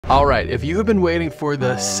All right, if you have been waiting for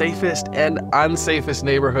the safest and unsafest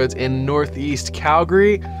neighborhoods in Northeast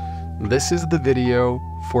Calgary, this is the video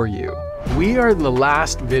for you. We are in the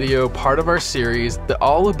last video part of our series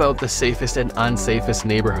all about the safest and unsafest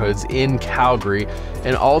neighborhoods in Calgary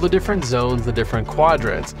and all the different zones, the different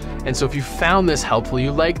quadrants. And so if you found this helpful,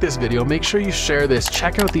 you like this video, make sure you share this,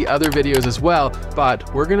 check out the other videos as well.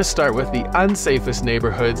 But we're gonna start with the unsafest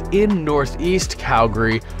neighborhoods in Northeast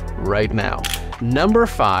Calgary right now. Number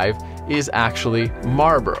 5 is actually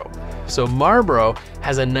Marlborough. So Marlborough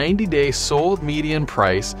has a 90-day sold median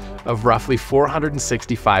price of roughly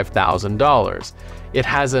 $465,000. It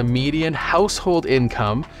has a median household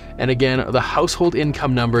income, and again, the household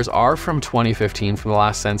income numbers are from 2015, from the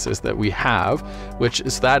last census that we have, which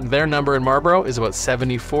is that their number in Marlborough is about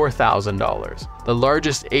 $74,000. The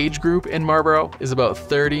largest age group in Marlborough is about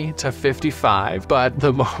 30 to 55, but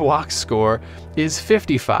the walk score is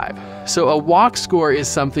 55. So a walk score is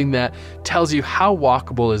something that tells you how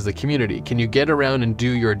walkable is the community. Can you get around and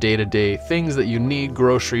do your day-to-day things that you need,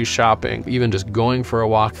 grocery shopping, even just going for a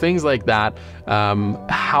walk, things like that.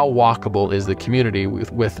 How walkable is the community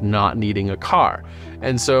with not needing a car?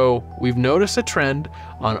 And so we've noticed a trend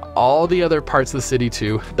on all the other parts of the city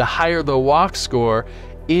too. The higher the walk score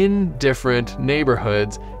in different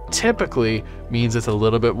neighborhoods typically means it's a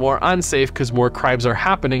little bit more unsafe because more crimes are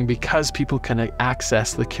happening because people can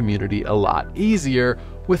access the community a lot easier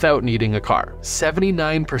without needing a car.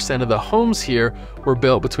 79% of the homes here were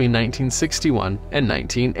built between 1961 and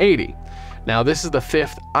 1980. Now, this is the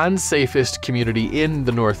 5th unsafest community in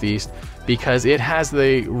the Northeast because it has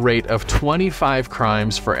the rate of 25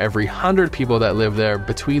 crimes for every 100 people that live there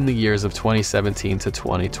between the years of 2017 to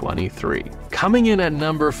 2023. Coming in at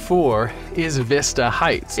number 4 is Vista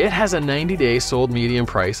Heights. It has a 90-day sold median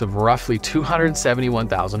price of roughly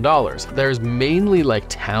 $271,000. There's mainly like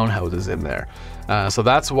townhouses in there. So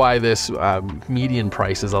that's why this median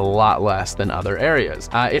price is a lot less than other areas.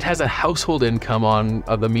 It has a household income on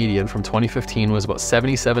the median from 2015 was about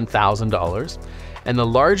 $77,000. And the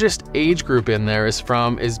largest age group in there is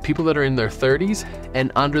people that are in their 30s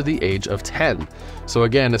and under the age of 10. So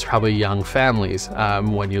again, it's probably young families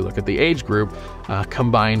when you look at the age group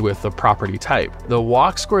combined with the property type. The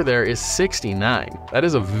walk score there is 69. That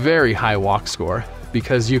is a very high walk score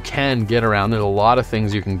because you can get around. There's a lot of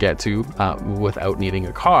things you can get to without needing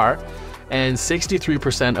a car. And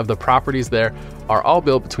 63% of the properties there are all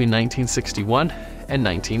built between 1961 and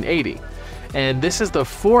 1980. And this is the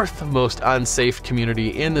 4th most unsafe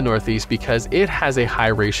community in the Northeast because it has a high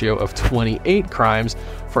ratio of 28 crimes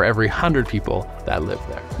for every 100 people that live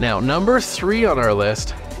there. Now, number 3 on our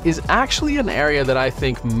list is actually an area that I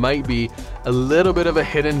think might be a little bit of a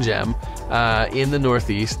hidden gem in the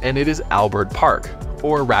Northeast, and it is Albert Park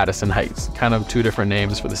or Radisson Heights, kind of 2 different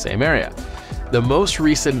names for the same area. The most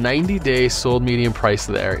recent 90-day sold median price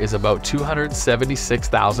there is about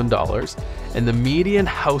 $276,000, and the median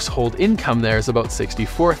household income there is about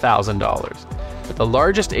 $64,000. The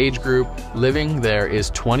largest age group living there is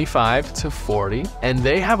 25 to 40, and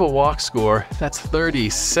they have a walk score that's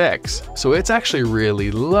 36. So it's actually really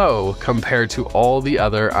low compared to all the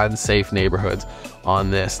other unsafe neighborhoods on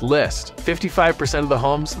this list. 55% of the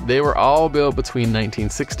homes, they were all built between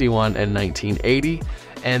 1961 and 1980.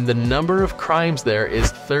 And the number of crimes there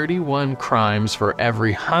is 31 crimes for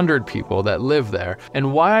every 100 people that live there.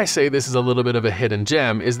 And why I say this is a little bit of a hidden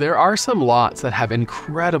gem is there are some lots that have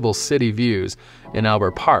incredible city views in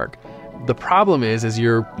Albert Park. The problem is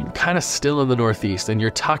you're kind of still in the Northeast and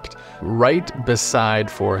you're tucked right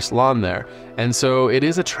beside Forest Lawn there. And so it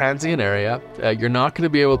is a transient area. You're not going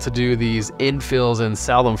to be able to do these infills and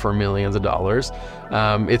sell them for millions of dollars.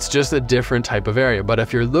 It's just a different type of area. But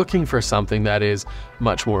if you're looking for something that is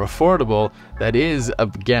much more affordable, that is,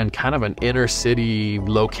 again, kind of an inner city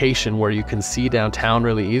location where you can see downtown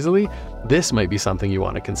really easily, this might be something you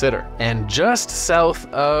want to consider. And just south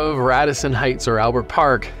of Radisson Heights or Albert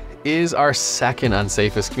Park is our 2nd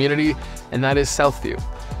unsafest community, and that is Southview.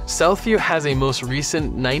 Southview has a most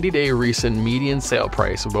recent 90-day recent median sale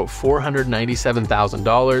price of about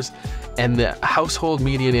 $497,000, and the household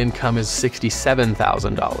median income is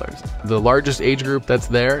 $67,000. The largest age group that's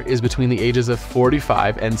there is between the ages of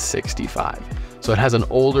 45 and 65. So it has an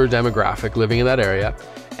older demographic living in that area,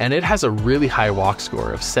 and it has a really high walk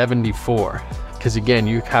score of 74. Because again,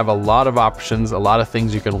 you have a lot of options, a lot of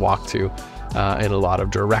things you can walk to in a lot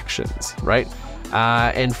of directions, right?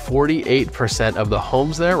 And 48% of the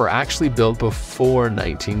homes there were actually built before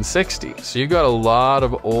 1960. So you've got a lot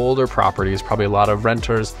of older properties, probably a lot of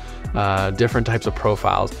renters, different types of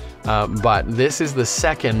profiles. But this is the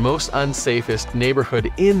 2nd most unsafest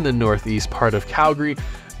neighborhood in the northeast part of Calgary.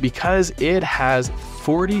 because it has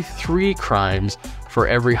 43 crimes for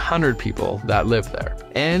every 100 people that live there.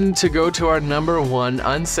 And to go to our number 1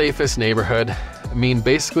 unsafest neighborhood, I mean,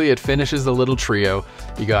 basically it finishes the little trio.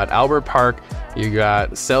 You got Albert Park, you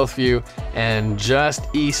got Southview, and just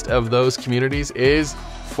east of those communities is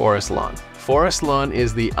Forest Lawn. Forest Lawn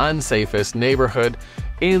is the unsafest neighborhood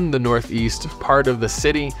in the northeast part of the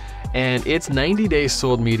city, and its 90 days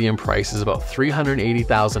sold median price is about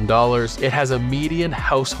 $380,000. It has a median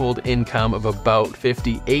household income of about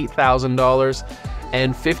 $58,000.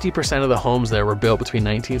 And 50% of the homes there were built between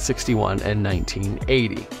 1961 and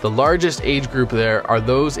 1980. The largest age group there are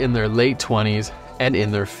those in their late 20s and in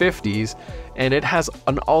their 50s, and it has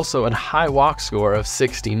also a high walk score of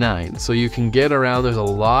 69. So you can get around, there's a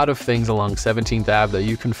lot of things along 17th Ave that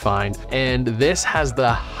you can find, and this has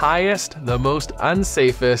the highest, the most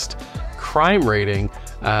unsafest crime rating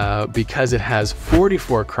because it has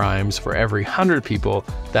 44 crimes for every 100 people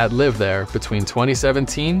that live there between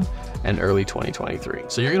 2017 and early 2023.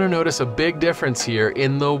 So you're gonna notice a big difference here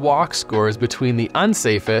in the walk scores between the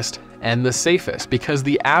unsafest and the safest, because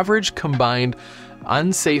the average combined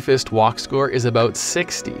unsafest walk score is about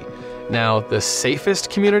 60. Now, the safest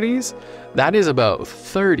communities, that is about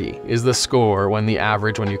 30 is the score when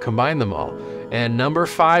you combine them all. And number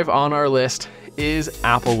 5 on our list is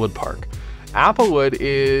Applewood Park. Applewood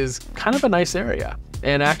is kind of a nice area.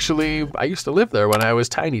 And actually, I used to live there when I was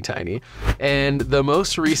tiny. And the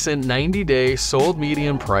most recent 90-day sold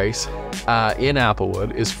median price in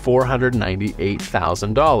Applewood is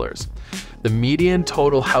 $498,000. The median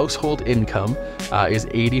total household income is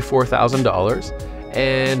 $84,000.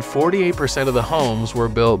 And 48% of the homes were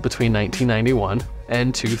built between 1991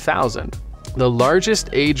 and 2000. The largest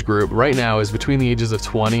age group right now is between the ages of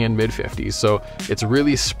 20 and mid-50s, so it's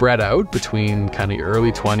really spread out between kind of your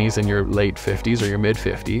early 20s and your late 50s or your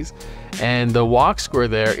mid-50s. And the walk score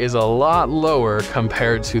there is a lot lower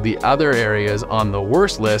compared to the other areas on the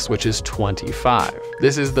worst list, which is 25.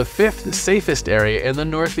 This is the 5th safest area in the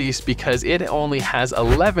Northeast because it only has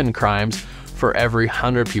 11 crimes for every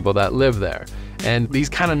 100 people that live there. And these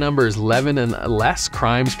kind of numbers, 11 and less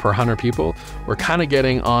crimes per 100 people, we're kind of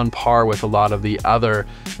getting on par with a lot of the other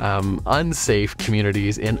unsafe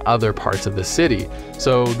communities in other parts of the city.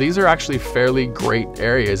 So these are actually fairly great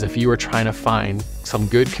areas if you were trying to find some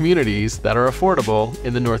good communities that are affordable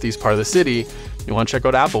in the northeast part of the city. You want to check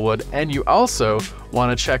out Applewood, and you also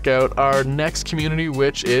want to check out our next community,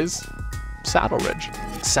 which is Saddle Ridge.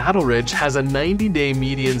 Saddle Ridge has a 90-day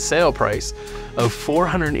median sale price of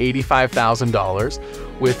 $485,000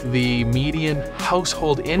 with the median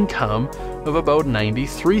household income of about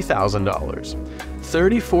 $93,000.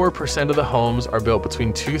 34% of the homes are built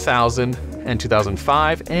between 2000 and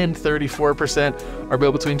 2005, and 34% are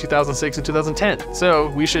built between 2006 and 2010. So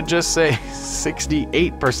we should just say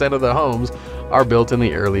 68% of the homes are built in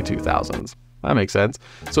the early 2000s. That makes sense.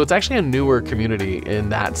 So it's actually a newer community in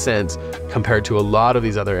that sense compared to a lot of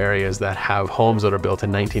these other areas that have homes that are built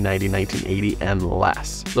in 1990, 1980 and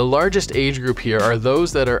less. The largest age group here are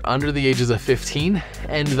those that are under the ages of 15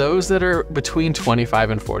 and those that are between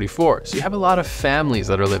 25 and 44. So you have a lot of families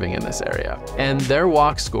that are living in this area. And their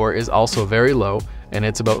walk score is also very low, and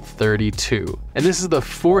it's about 32. And this is the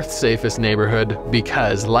 4th safest neighborhood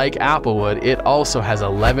because, like Applewood, it also has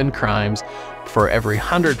 11 crimes for every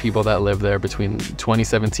 100 people that live there between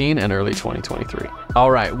 2017 and early 2023.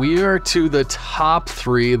 All right, we are to the top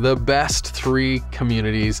 3, the best 3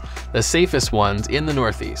 communities, the safest ones in the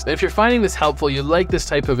Northeast. If you're finding this helpful, you like this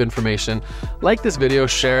type of information, like this video,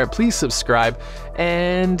 share it, please subscribe.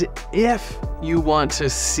 And if you want to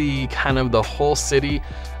see kind of the whole city,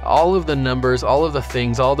 all of the numbers, all of the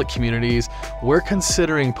things, all the communities, we're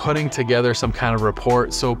considering putting together some kind of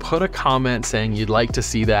report. So put a comment saying you'd like to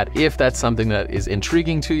see that if that's something that is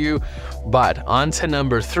intriguing to you. But on to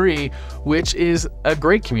number 3, which is a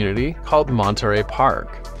great community called Monterey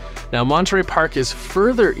Park. Now, Monterey Park is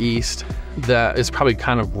further east, that is probably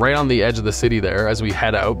kind of right on the edge of the city there as we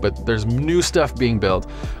head out, but there's new stuff being built,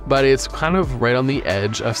 but it's kind of right on the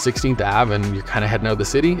edge of 16th Ave and you're kind of heading out of the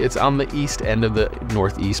city. It's on the east end of the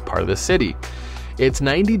northeast part of the city. Its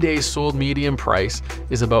 90 days sold median price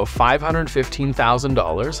is about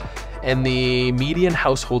 $515,000 and the median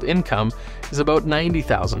household income is about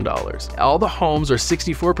 $90,000. All the homes, or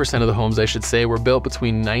 64% of the homes I should say, were built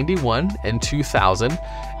between 91 and 2000,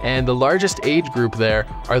 and the largest age group there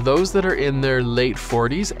are those that are in their late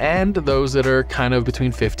 40s and those that are kind of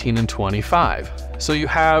between 15 and 25. So you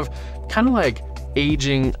have kind of like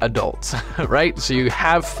aging adults, right? So you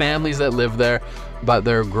have families that live there, but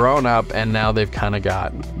they're grown up and now they've kind of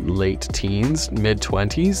got late teens, mid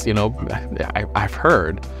 20s. You know, I've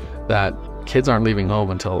heard that kids aren't leaving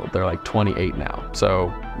home until they're like 28 now.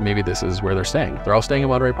 So maybe this is where they're staying. They're all staying in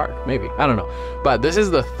Monterey Park, maybe, I don't know. But this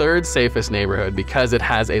is the third safest neighborhood because it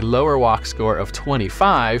has a lower walk score of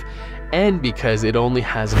 25 and because it only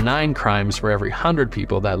has 9 crimes for every 100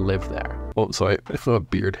 people that live there. Oh, sorry, I have a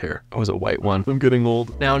beard here. I was a white one. I'm getting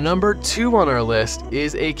old. Now, number 2 on our list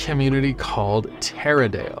is a community called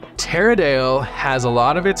Terradale. Terradale has a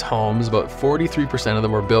lot of its homes, about 43% of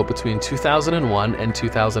them were built between 2001 and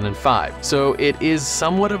 2005. So it is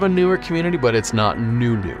somewhat of a newer community, but it's not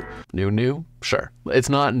new. New? Sure. It's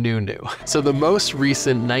not new. So the most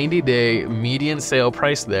recent 90-day median sale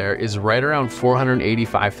price there is right around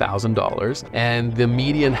 $485,000, and the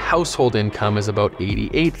median household income is about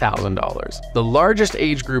 $88,000. The largest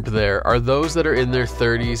age group there are those that are in their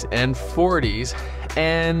 30s and 40s,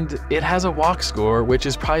 and it has a walk score which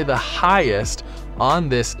is probably the highest on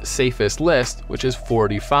this safest list, which is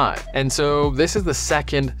 45. And so this is the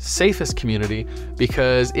second safest community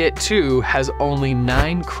because it too has only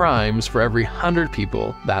 9 crimes for every 100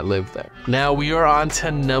 people that live there. Now we are on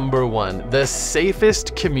to number 1, the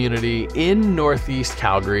safest community in Northeast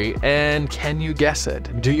Calgary. And can you guess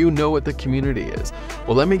it? Do you know what the community is?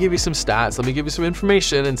 Well, let me give you some stats, let me give you some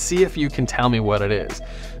information and see if you can tell me what it is.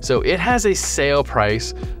 So it has a sale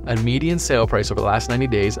price, a median sale price over the last 90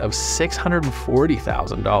 days of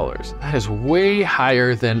 $640,000. That is way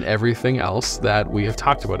higher than everything else that we have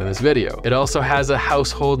talked about in this video. It also has a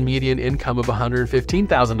household median income of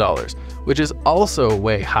 $115,000, which is also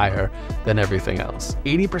way higher than everything else.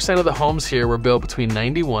 80% of the homes here were built between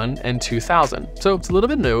 91 and 2000. So it's a little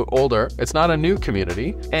bit older. It's not a new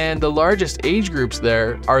community. And the largest age groups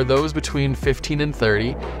there are those between 15 and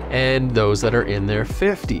 30 and those that are in their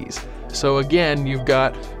 50s. So again, you've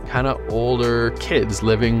got kind of older kids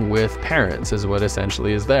living with parents is what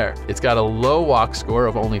essentially is there. It's got a low walk score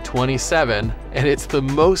of only 27, and it's the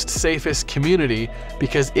most safest community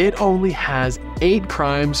because it only has 8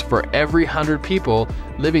 crimes for every 100 people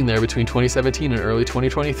living there between 2017 and early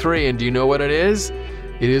 2023. And do you know what it is?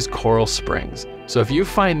 It is Coral Springs. So if you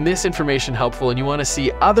find this information helpful and you want to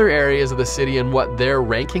see other areas of the city and what their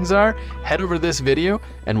rankings are, head over to this video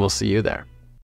and we'll see you there.